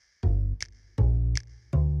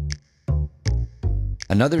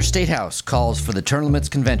Another state house calls for the term limits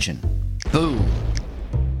convention. Boom.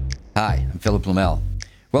 Hi, I'm Philip Blumel.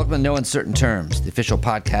 Welcome to No Uncertain Terms, the official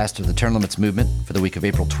podcast of the term limits movement for the week of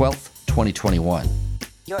April 12th, 2021.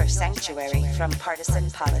 Your sanctuary from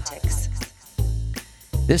partisan politics.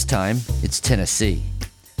 This time, it's Tennessee.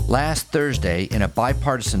 Last Thursday, in a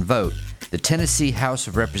bipartisan vote, the Tennessee House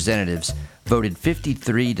of Representatives voted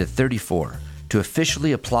 53-34 to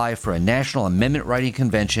officially apply for a national amendment writing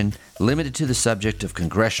convention limited to the subject of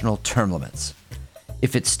congressional term limits.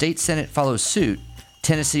 If its state Senate follows suit,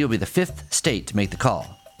 Tennessee will be the fifth state to make the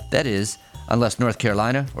call. That is, unless North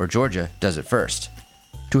Carolina or Georgia does it first.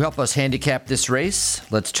 To help us handicap this race,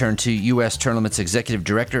 let's turn to U.S. Term Limits Executive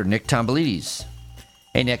Director Nick Tomboulides.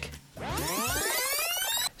 Hey, Nick.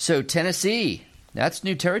 So, Tennessee, that's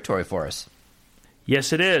new territory for us.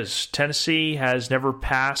 Yes, it is. Tennessee has never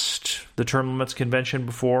passed the term limits convention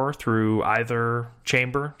before through either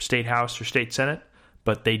chamber, state house, or state senate,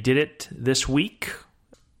 but they did it this week.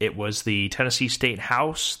 It was the Tennessee State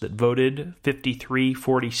House that voted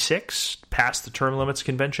 53-46, passed the term limits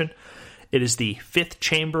convention. It is the fifth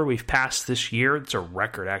chamber we've passed this year. It's a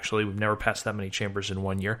record, actually. We've never passed that many chambers in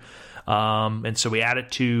 1 year. And so we add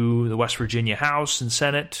it to the West Virginia House and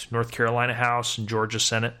Senate, North Carolina House, and Georgia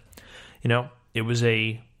Senate. You know, it was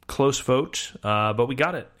a close vote, but we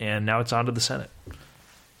got it, and now it's on to the Senate.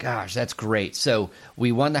 Gosh, that's great. So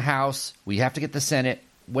we won the House. We have to get the Senate.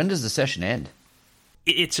 When does the session end?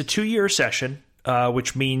 It's a 2-year session,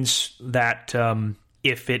 which means that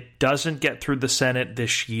if it doesn't get through the Senate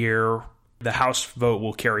this year, the House vote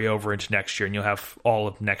will carry over into next year, and you'll have all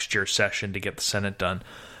of next year's session to get the Senate done.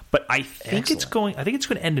 But I think it's going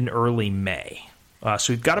to end in early May.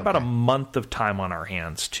 So we've got about a month of time on our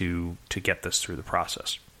hands to get this through the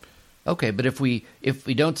process. Okay, but if we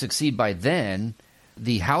don't succeed by then,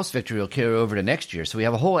 the House victory will carry over to next year. So we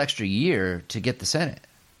have a whole extra year to get the Senate.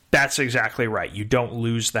 That's exactly right. You don't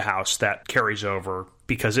lose the House. That carries over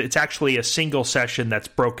because it's actually a single session that's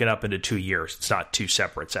broken up into 2 years. It's not two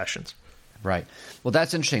separate sessions. Right. Well,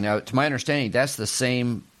 that's interesting. Now, to my understanding, that's the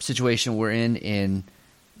same situation we're in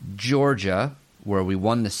Georgia, where we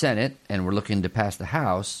won the Senate and we're looking to pass the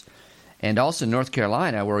House, and also North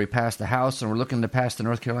Carolina, where we passed the House and we're looking to pass the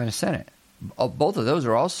North Carolina Senate. Both of those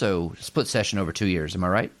are also split session over 2 years. Am I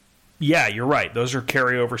right? Yeah, you're right. Those are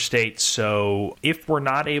carryover states. So if we're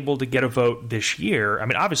not able to get a vote this year, I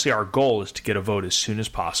mean, obviously our goal is to get a vote as soon as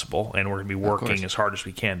possible, and we're going to be working as hard as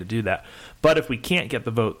we can to do that. But if we can't get the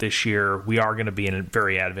vote this year, we are going to be in a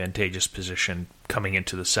very advantageous position coming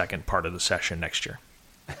into the second part of the session next year.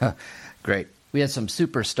 Great. We had some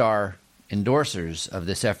superstar endorsers of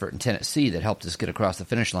this effort in Tennessee that helped us get across the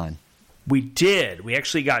finish line. We did. We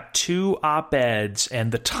actually got 2 op-eds,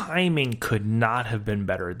 and the timing could not have been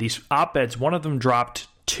better. These op-eds, one of them dropped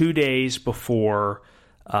 2 days before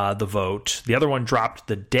the vote. The other one dropped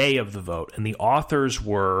the day of the vote, and the authors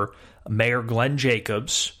were Mayor Glenn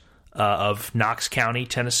Jacobs of Knox County,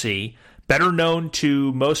 Tennessee, better known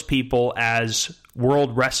to most people as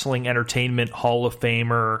World Wrestling Entertainment Hall of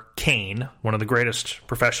Famer Kane, one of the greatest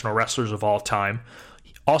professional wrestlers of all time.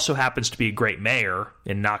 He also happens to be a great mayor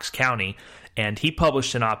in Knox County, and he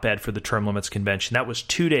published an op-ed for the Term Limits Convention. That was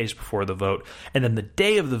 2 days before the vote. And then the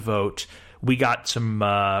day of the vote, we got some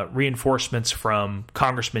reinforcements from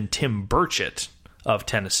Congressman Tim Burchett of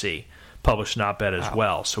Tennessee, published an op-ed as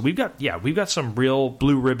well. So we've got some real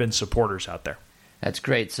blue ribbon supporters out there. That's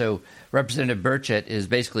great. So Representative Burchett is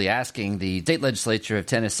basically asking the state legislature of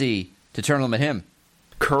Tennessee to term limit him.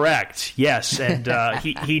 Correct. Yes, and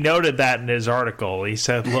he noted that in his article. He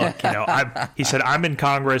said, "Look, I'm in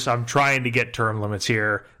Congress. I'm trying to get term limits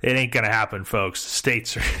here. It ain't going to happen, folks.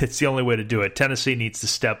 It's the only way to do it. Tennessee needs to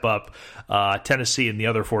step up. Tennessee and the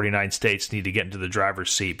other 49 states need to get into the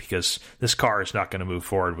driver's seat because this car is not going to move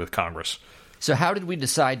forward with Congress." So how did we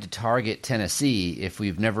decide to target Tennessee if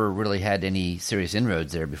we've never really had any serious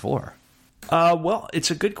inroads there before? Well,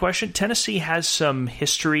 it's a good question. Tennessee has some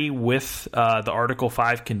history with the Article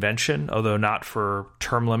 5 convention, although not for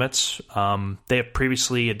term limits. They have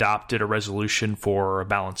previously adopted a resolution for a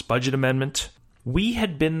balanced budget amendment. We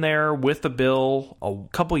had been there with a bill a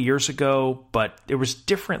couple years ago, but there was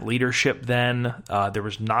different leadership then. There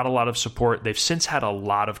was not a lot of support. They've since had a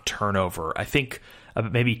lot of turnover. I think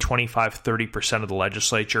maybe 25-30% of the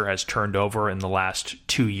legislature has turned over in the last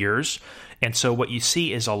 2 years. And so what you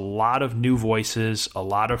see is a lot of new voices, a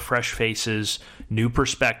lot of fresh faces, new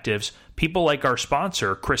perspectives. People like our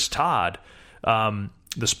sponsor, Chris Todd, the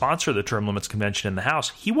sponsor of the Term Limits Convention in the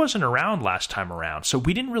House, he wasn't around last time around. So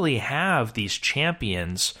we didn't really have these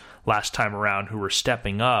champions last time around who were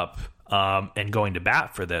stepping up and going to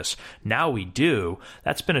bat for this. Now we do.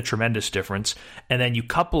 That's been a tremendous difference. And then you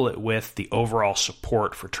couple it with the overall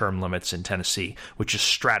support for term limits in Tennessee, which is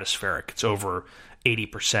stratospheric. It's over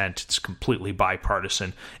 80%. It's completely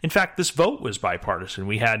bipartisan. In fact, this vote was bipartisan.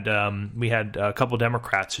 We had a couple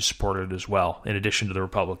Democrats who supported it as well, in addition to the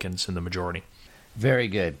Republicans in the majority. Very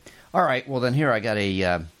good. All right. Well, then here I got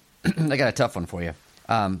a tough one for you.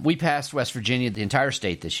 We passed West Virginia, the entire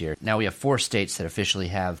state, this year. Now we have 4 states that officially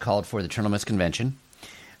have called for the term limits convention.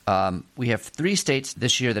 We have 3 states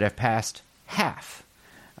this year that have passed half: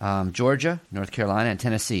 Georgia, North Carolina, and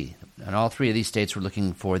Tennessee. And all 3 of these states were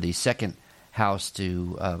looking for the second house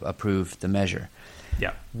to approve the measure.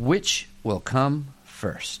 Yeah. Which will come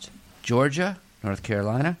first, Georgia, North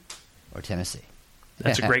Carolina, or Tennessee?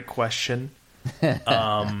 That's a great question.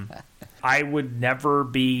 I would never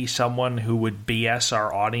be someone who would BS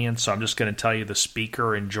our audience, so I'm just going to tell you the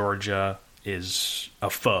speaker in Georgia is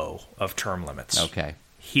a foe of term limits. Okay.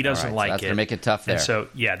 He doesn't like it. That's going to make it tough there. And so,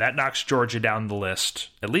 yeah, that knocks Georgia down the list.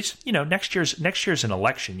 At least, next year's an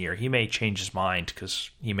election year. He may change his mind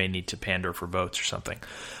because he may need to pander for votes or something.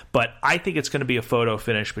 But I think it's going to be a photo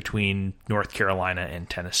finish between North Carolina and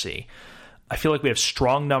Tennessee. I feel like we have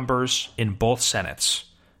strong numbers in both Senates.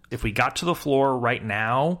 If we got to the floor right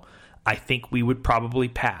now, I think we would probably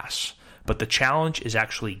pass. But the challenge is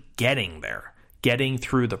actually getting there, getting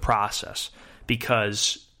through the process.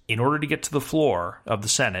 Because in order to get to the floor of the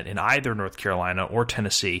Senate in either North Carolina or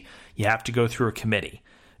Tennessee, you have to go through a committee.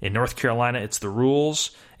 In North Carolina, it's the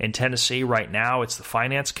rules. In Tennessee, right now, it's the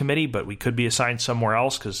Finance Committee, but we could be assigned somewhere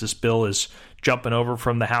else because this bill is jumping over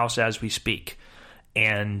from the House as we speak.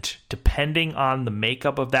 And depending on the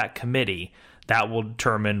makeup of that committee, that will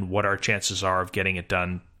determine what our chances are of getting it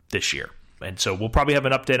done this year. And so we'll probably have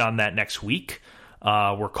an update on that next week.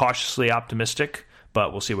 We're cautiously optimistic,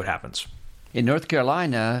 but we'll see what happens. In North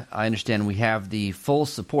Carolina, I understand we have the full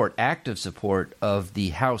support, active support of the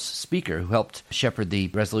House Speaker who helped shepherd the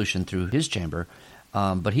resolution through his chamber,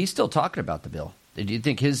 but he's still talking about the bill. Do you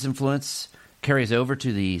think his influence carries over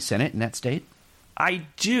to the Senate in that state? I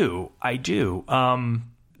do.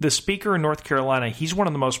 The Speaker in North Carolina, he's one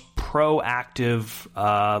of the most proactive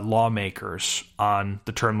lawmakers on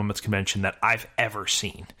the Term Limits Convention that I've ever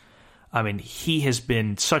seen. I mean, he has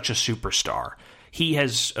been such a superstar. He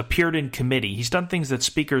has appeared in committee. He's done things that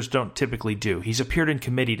speakers don't typically do. He's appeared in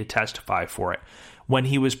committee to testify for it. When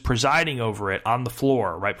he was presiding over it on the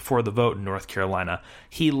floor right before the vote in North Carolina,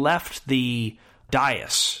 he left the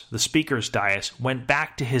dais, the speaker's dais, went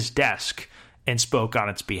back to his desk and spoke on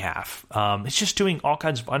its behalf. It's just doing all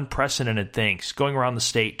kinds of unprecedented things, going around the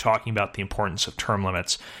state talking about the importance of term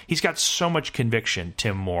limits. He's got so much conviction,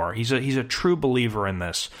 Tim Moore. He's a true believer in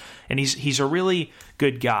this, and he's a really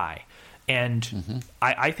good guy. And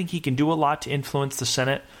I think he can do a lot to influence the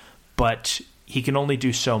Senate, but he can only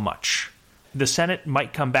do so much. The Senate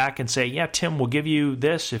might come back and say, yeah, Tim, we'll give you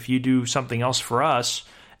this if you do something else for us.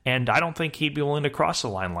 And I don't think he'd be willing to cross the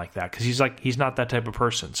line like that because he's not that type of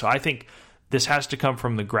person. So I think this has to come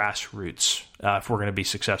from the grassroots if we're going to be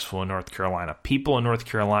successful in North Carolina. People in North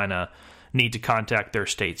Carolina need to contact their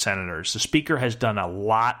state senators. The Speaker has done a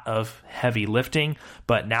lot of heavy lifting,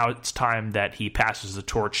 but now it's time that he passes the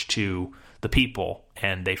torch to the people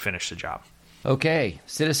and they finish the job. Okay,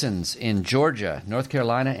 citizens in Georgia, North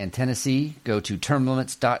Carolina, and Tennessee, go to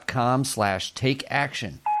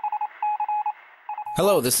termlimits.com/takeaction.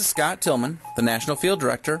 Hello, this is Scott Tillman, the National Field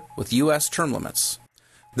Director with U.S. Term Limits.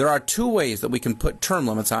 There are 2 ways that we can put term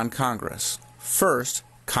limits on Congress. First,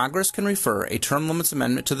 Congress can refer a term limits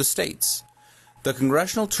amendment to the states. The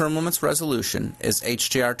Congressional Term Limits Resolution is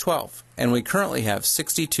HJR 12, and we currently have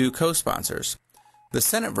 62 co-sponsors. The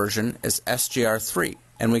Senate version is SJR 3,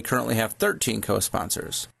 and we currently have 13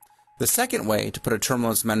 co-sponsors. The second way to put a term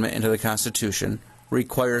limits amendment into the Constitution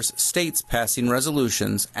requires states passing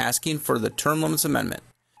resolutions asking for the term limits amendment,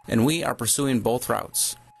 and we are pursuing both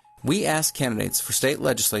routes. We ask candidates for state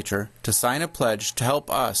legislature to sign a pledge to help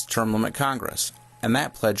us term limit Congress, and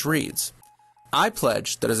that pledge reads, I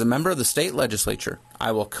pledge that as a member of the state legislature,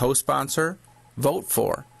 I will co-sponsor, vote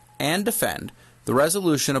for, and defend the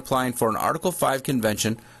resolution applying for an Article 5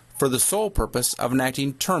 convention for the sole purpose of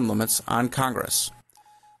enacting term limits on Congress.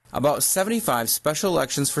 About 75 special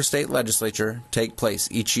elections for state legislature take place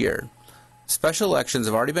each year. Special elections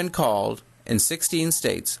have already been called in 16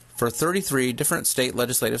 states for 33 different state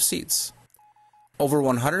legislative seats. Over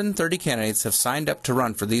 130 candidates have signed up to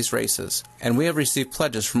run for these races, and we have received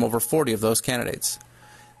pledges from over 40 of those candidates.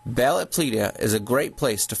 Ballotpedia is a great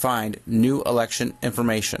place to find new election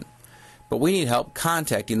information, but we need help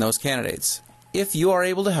contacting those candidates. If you are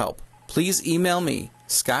able to help, please email me,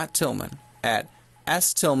 Scott Tillman, at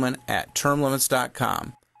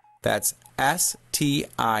stillman@termlimits.com. That's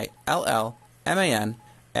STILLMAN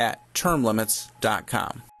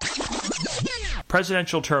 @termlimits.com.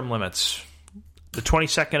 Presidential term limits. The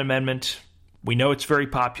 22nd Amendment, we know it's very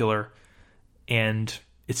popular, and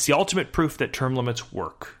it's the ultimate proof that term limits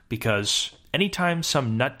work, because anytime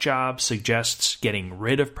some nut job suggests getting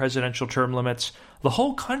rid of presidential term limits, the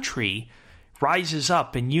whole country rises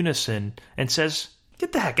up in unison and says,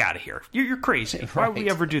 get the heck out of here. You're crazy. Why would we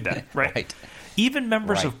ever do that? Right? Even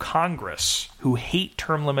members of Congress who hate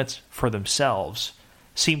term limits for themselves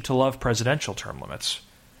seem to love presidential term limits.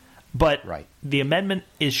 But the amendment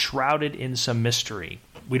is shrouded in some mystery.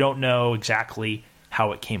 We don't know exactly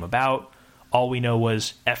how it came about. All we know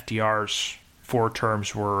was FDR's 4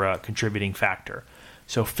 terms were a contributing factor.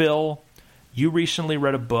 So, Phil, you recently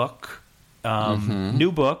read a book,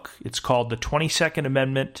 new book. It's called The 22nd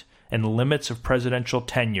Amendment and the Limits of Presidential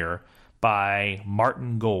Tenure by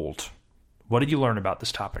Martin Gold. What did you learn about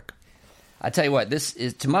this topic? I tell you what, this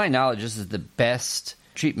is, to my knowledge, this is the best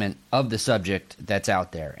treatment of the subject that's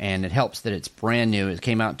out there, and it helps that it's brand new. It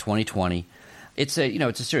came out in 2020. It's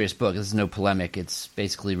a serious book. This is no polemic. It's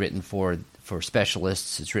basically written for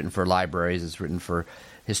specialists. It's written for libraries. It's written for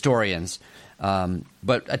historians.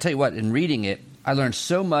 But I tell you what, in reading it, I learned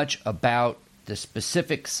so much about the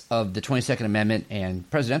specifics of the 22nd Amendment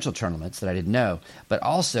and presidential term limits that I didn't know. But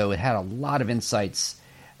also, it had a lot of insights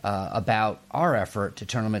about our effort to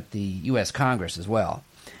term limit the U.S. Congress as well.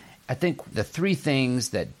 I think the 3 things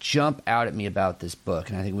that jump out at me about this book,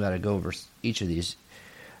 and I think we ought to go over each of these,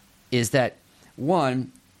 is that, 1,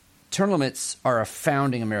 term limits are a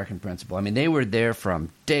founding American principle. I mean, they were there from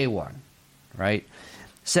day one, right?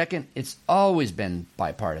 Second, it's always been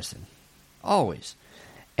bipartisan, always.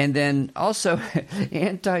 And then also,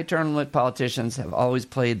 anti-term limit politicians have always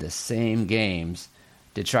played the same games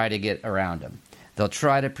to try to get around them. They'll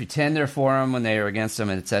try to pretend they're for them when they are against them,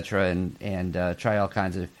 et cetera, and try all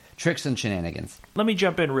kinds of tricks and shenanigans. Let me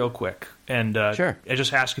jump in real quick and Sure. I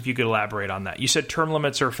just ask if you could elaborate on that. You said term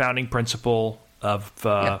limits are a founding principle of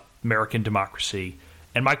American democracy.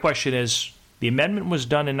 And my question is, the amendment was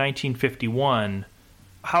done in 1951.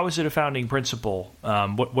 How is it a founding principle?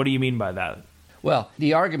 What do you mean by that? Well,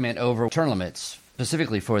 the argument over term limits,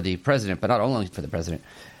 specifically for the president, but not only for the president,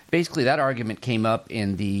 basically that argument came up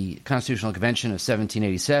in the Constitutional Convention of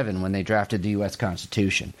 1787 when they drafted the U.S.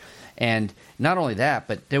 Constitution. And not only that,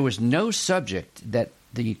 but there was no subject that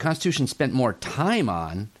the Constitution spent more time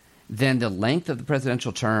on than the length of the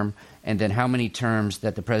presidential term and then how many terms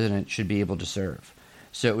that the president should be able to serve.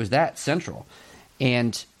 So it was that central.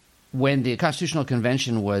 And when the Constitutional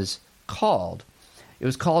Convention was called, it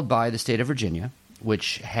was called by the state of Virginia,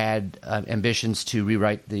 which had ambitions to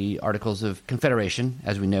rewrite the Articles of Confederation,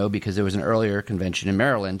 as we know, because there was an earlier convention in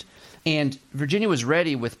Maryland. And Virginia was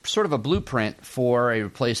ready with sort of a blueprint for a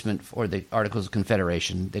replacement for the Articles of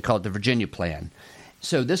Confederation. They called it the Virginia Plan.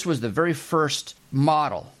 So this was the very first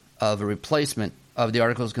model of a replacement of the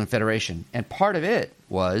Articles of Confederation. And part of it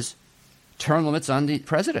was term limits on the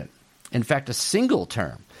president. In fact, a single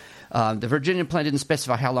term. The Virginia Plan didn't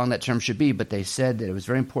specify how long that term should be, but they said that it was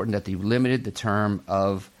very important that they limited the term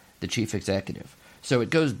of the chief executive. So it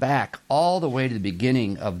goes back all the way to the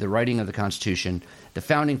beginning of the writing of the Constitution, the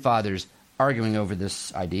Founding Fathers arguing over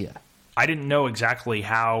this idea. I didn't know exactly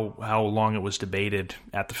how long it was debated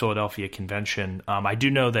at the Philadelphia Convention. I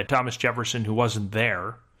do know that Thomas Jefferson, who wasn't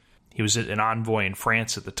there, he was an envoy in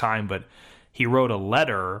France at the time, but he wrote a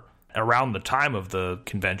letter around the time of the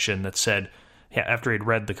convention that said, after he'd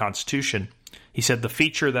read the Constitution, he said, the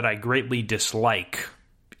feature that I greatly dislike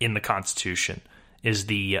in the Constitution is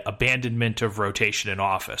the abandonment of rotation in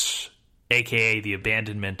office, a.k.a. the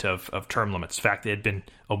abandonment of term limits. In fact, it had been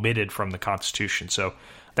omitted from the Constitution. So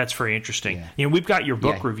that's very interesting. Yeah. You know, we've got your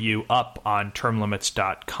book review up on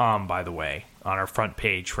termlimits.com, by the way, on our front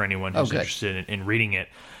page for anyone who's interested in reading it.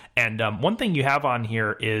 And one thing you have on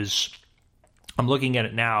here is, I'm looking at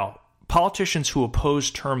it now, politicians who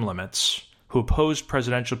oppose term limits, who oppose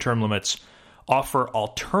presidential term limits, offer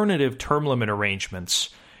alternative term limit arrangements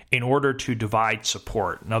in order to divide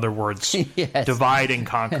support. In other words, divide and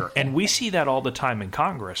conquer. And we see that all the time in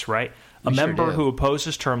Congress, right? A member who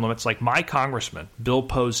opposes term limits, like my congressman, Bill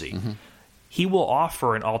Posey, he will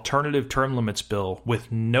offer an alternative term limits bill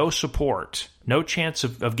with no support, no chance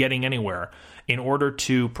of getting anywhere, in order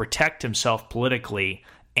to protect himself politically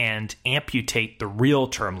and amputate the real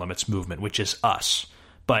term limits movement, which is us.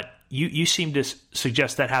 But you seem to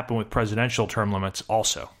suggest that happened with presidential term limits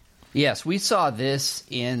also. Yes, we saw this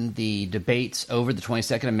in the debates over the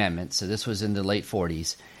 22nd Amendment. So this was in the late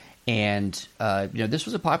 40s. And, this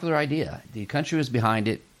was a popular idea. The country was behind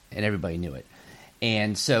it, and everybody knew it.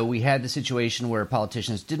 And so we had the situation where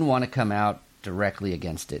politicians didn't want to come out directly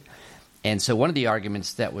against it. And so one of the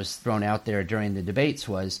arguments that was thrown out there during the debates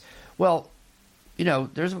was, well, you know,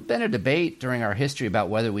 there's been a debate during our history about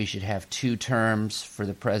whether we should have 2 terms for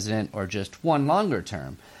the president or just 1 longer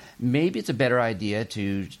term. Maybe it's a better idea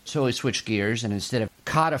to totally switch gears and instead of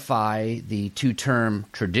codify the 2-term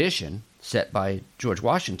tradition set by George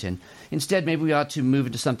Washington, instead maybe we ought to move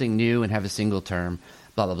into something new and have a single term,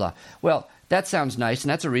 blah, blah, blah. Well, that sounds nice,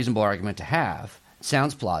 and that's a reasonable argument to have. It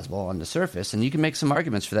sounds plausible on the surface, and you can make some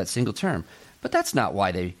arguments for that single term. But that's not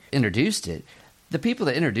why they introduced it. The people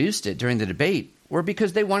that introduced it during the debate were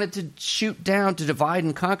because they wanted to shoot down, to divide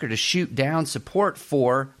and conquer, to shoot down support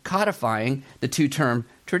for codifying the 2-term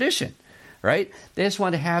tradition, right? They just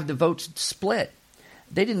wanted to have the votes split.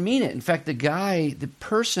 They didn't mean it. In fact, the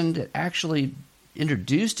person that actually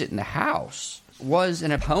introduced it in the House was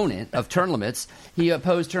an opponent of term limits. He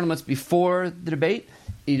opposed term limits before the debate.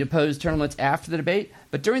 He opposed term limits after the debate.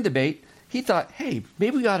 But during the debate, he thought, hey,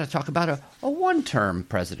 maybe we ought to talk about a 1-term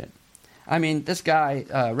president. I mean, this guy,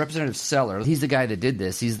 Representative Seller, he's the guy that did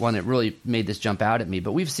this. He's the one that really made this jump out at me.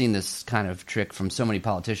 But we've seen this kind of trick from so many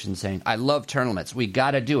politicians saying, I love term limits. We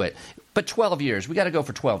got to do it. But 12 years. We got to go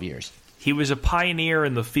for 12 years. He was a pioneer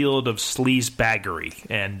in the field of sleazebaggery,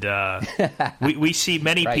 and we see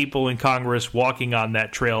many right. people in Congress walking on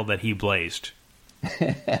that trail that he blazed.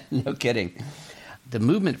 No kidding. The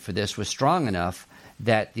movement for this was strong enough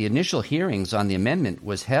that the initial hearings on the amendment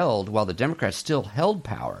was held while the Democrats still held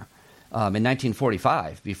power in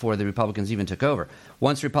 1945, before the Republicans even took over.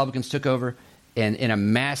 Once Republicans took over, and in a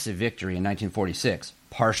massive victory in 1946,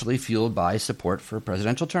 partially fueled by support for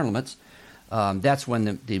presidential term limits, that's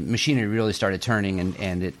when the machinery really started turning,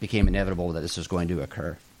 and it became inevitable that this was going to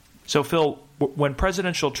occur. So, Phil, when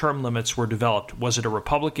presidential term limits were developed, was it a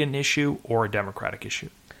Republican issue or a Democratic issue?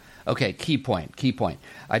 Okay, key point.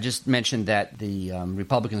 I just mentioned that the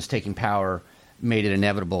Republicans taking power made it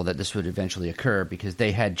inevitable that this would eventually occur because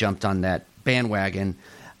they had jumped on that bandwagon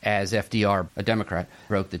as FDR, a Democrat,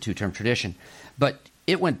 broke the 2-term tradition. But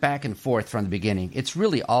it went back and forth from the beginning. It's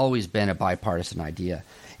really always been a bipartisan idea.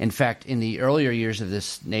 In fact, in the earlier years of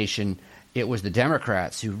this nation, it was the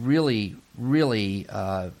Democrats who really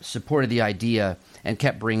supported the idea and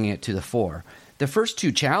kept bringing it to the fore. The first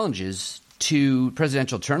 2 challenges to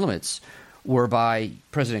presidential term limits were by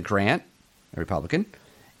President Grant, a Republican,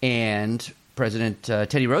 and President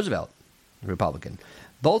Teddy Roosevelt, a Republican.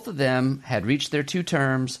 Both of them had reached their 2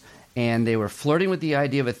 terms, and they were flirting with the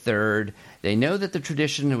idea of a third. They know that the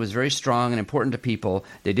tradition was very strong and important to people.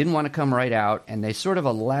 They didn't want to come right out, and they sort of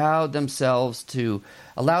allowed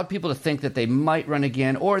people to think that they might run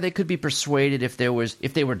again, or they could be persuaded if they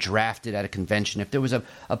were drafted at a convention, if there was a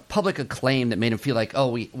public acclaim that made them feel like,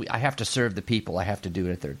 I have to serve the people, I have to do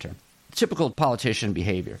it a third term. Typical politician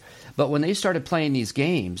behavior. But when they started playing these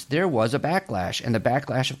games, there was a backlash, and the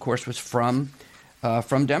backlash, of course, was from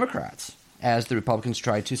Democrats, as the Republicans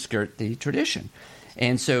tried to skirt the tradition.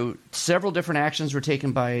 And so several different actions were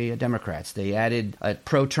taken by Democrats. They added a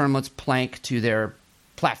pro-term limits plank to their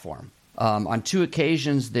platform. On 2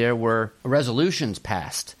 occasions, there were resolutions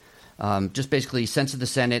passed, just basically sense of the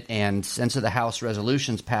Senate and sense of the House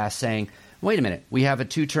resolutions passed saying, wait a minute, we have a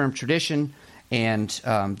 2-term tradition, and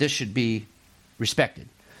this should be respected.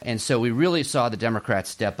 And so we really saw the Democrats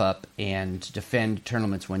step up and defend term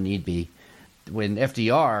limits when need be. When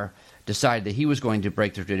FDR decided that he was going to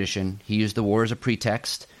break the tradition, he used the war as a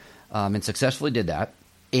pretext and successfully did that.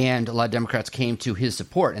 And a lot of Democrats came to his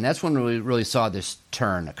support. And that's when we really saw this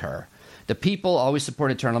turn occur. The people always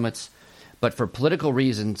supported term limits, but for political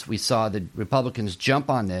reasons, we saw the Republicans jump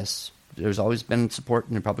on this. There's always been support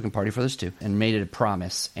in the Republican Party for this too, and made it a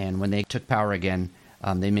promise. And when they took power again,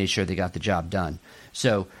 they made sure they got the job done.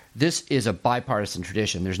 So this is a bipartisan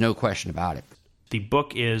tradition. There's no question about it. The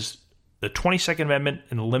book is The 22nd Amendment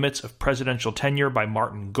and the Limits of Presidential Tenure by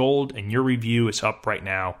Martin Gold, and your review is up right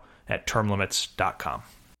now at termlimits.com.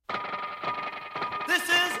 This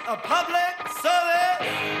is a public service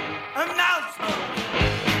announcement.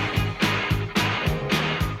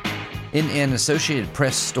 In an Associated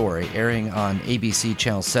Press story airing on ABC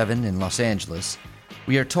Channel 7 in Los Angeles,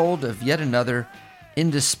 we are told of yet another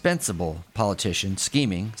indispensable politician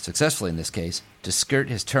scheming, successfully in this case, to skirt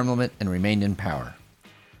his term limit and remain in power.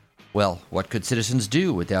 Well, what could citizens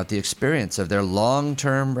do without the experience of their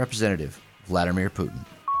long-term representative, Vladimir Putin?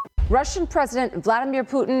 Russian President Vladimir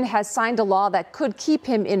Putin has signed a law that could keep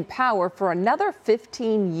him in power for another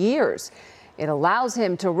 15 years. It allows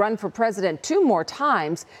him to run for president 2 more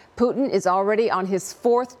times. Putin is already on his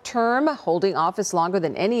 4th term, holding office longer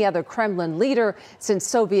than any other Kremlin leader since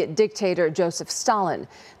Soviet dictator Joseph Stalin.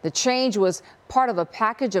 The change was part of a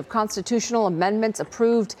package of constitutional amendments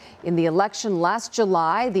approved in the election last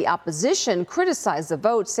July. The opposition criticized the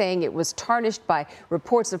vote, saying it was tarnished by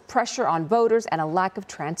reports of pressure on voters and a lack of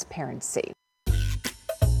transparency.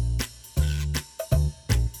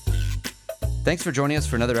 Thanks for joining us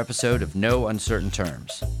for another episode of No Uncertain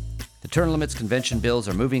Terms. The term limits convention bills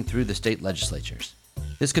are moving through the state legislatures.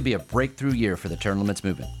 This could be a breakthrough year for the term limits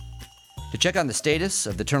movement. To check on the status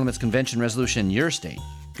of the term limits convention resolution in your state,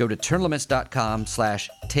 go to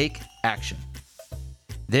termlimits.com/takeaction.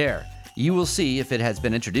 There, you will see if it has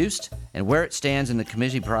been introduced and where it stands in the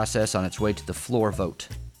committee process on its way to the floor vote.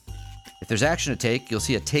 If there's action to take, you'll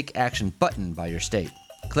see a Take Action button by your state.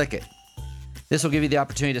 Click it. This will give you the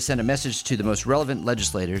opportunity to send a message to the most relevant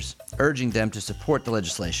legislators, urging them to support the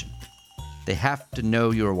legislation. They have to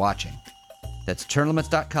know you're watching. That's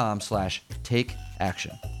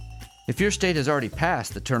termlimits.com/takeaction. If your state has already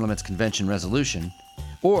passed the term limits convention resolution,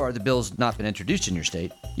 or the bill's not been introduced in your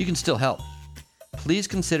state, you can still help. Please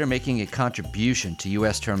consider making a contribution to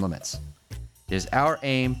U.S. term limits. It is our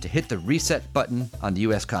aim to hit the reset button on the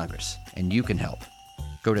U.S. Congress, and you can help.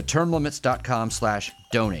 Go to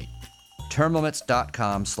termlimits.com/donate.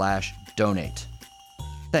 termlimits.com/donate.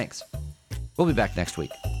 Thanks. We'll be back next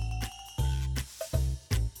week.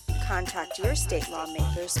 Contact your state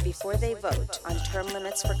lawmakers before they vote on term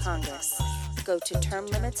limits for Congress. Go to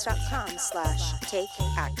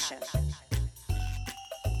termlimits.com/takeaction.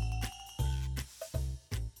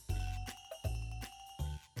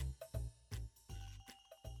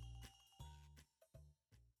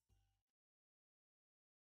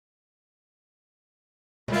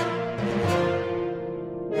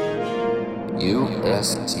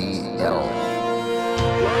 USTL.